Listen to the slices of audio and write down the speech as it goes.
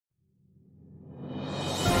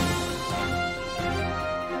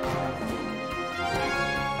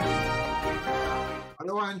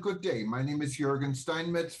and good day. My name is Jürgen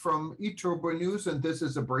Steinmetz from eTurboNews, and this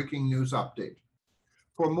is a breaking news update.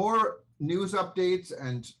 For more news updates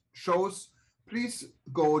and shows, please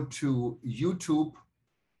go to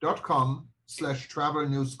youtube.com/travel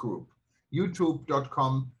news group,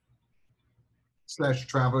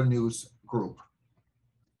 youtube.com/travel news group.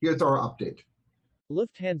 Here's our update.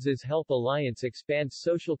 Lufthansa's Help Alliance expands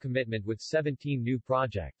social commitment with 17 new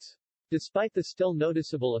projects. Despite the still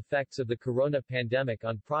noticeable effects of the corona pandemic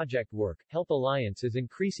on project work, Help Alliance is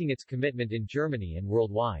increasing its commitment in Germany and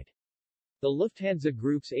worldwide. The Lufthansa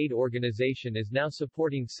Group's aid organization is now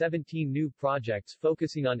supporting 17 new projects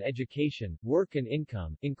focusing on education, work and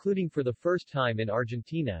income, including for the first time in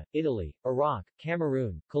Argentina, Italy, Iraq,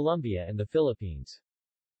 Cameroon, Colombia and the Philippines.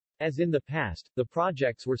 As in the past, the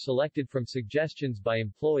projects were selected from suggestions by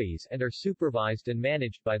employees and are supervised and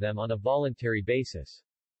managed by them on a voluntary basis.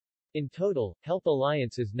 In total, Help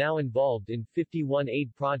Alliance is now involved in 51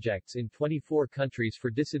 aid projects in 24 countries for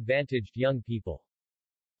disadvantaged young people.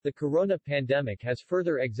 The corona pandemic has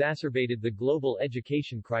further exacerbated the global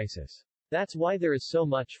education crisis. That's why there is so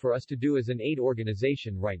much for us to do as an aid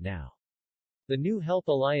organization right now. The new Help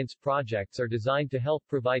Alliance projects are designed to help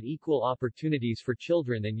provide equal opportunities for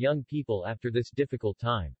children and young people after this difficult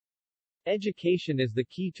time. Education is the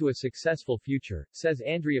key to a successful future, says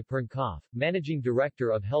Andrea Pernkopf, Managing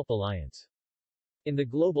Director of Help Alliance. In the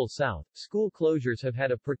Global South, school closures have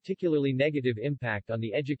had a particularly negative impact on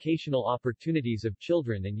the educational opportunities of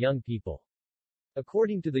children and young people.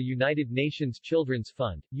 According to the United Nations Children's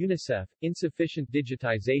Fund, UNICEF, insufficient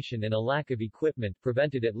digitization and a lack of equipment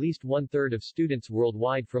prevented at least one-third of students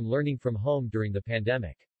worldwide from learning from home during the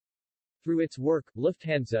pandemic. Through its work,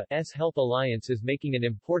 Lufthansa's Help Alliance is making an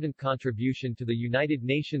important contribution to the United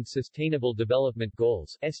Nations Sustainable Development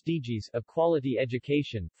Goals (SDGs) of quality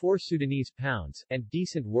education, 4 Sudanese pounds, and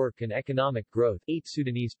decent work and economic growth, 8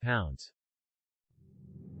 Sudanese pounds.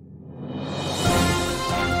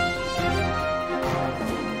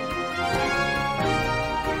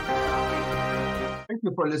 Thank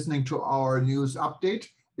you for listening to our news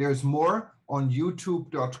update. There's more on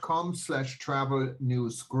youtube.com/travel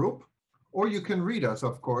news group. Or you can read us,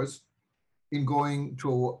 of course, in going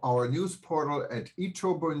to our news portal at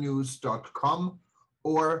eTurboNews.com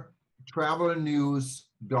or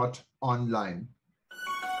travelnews.online.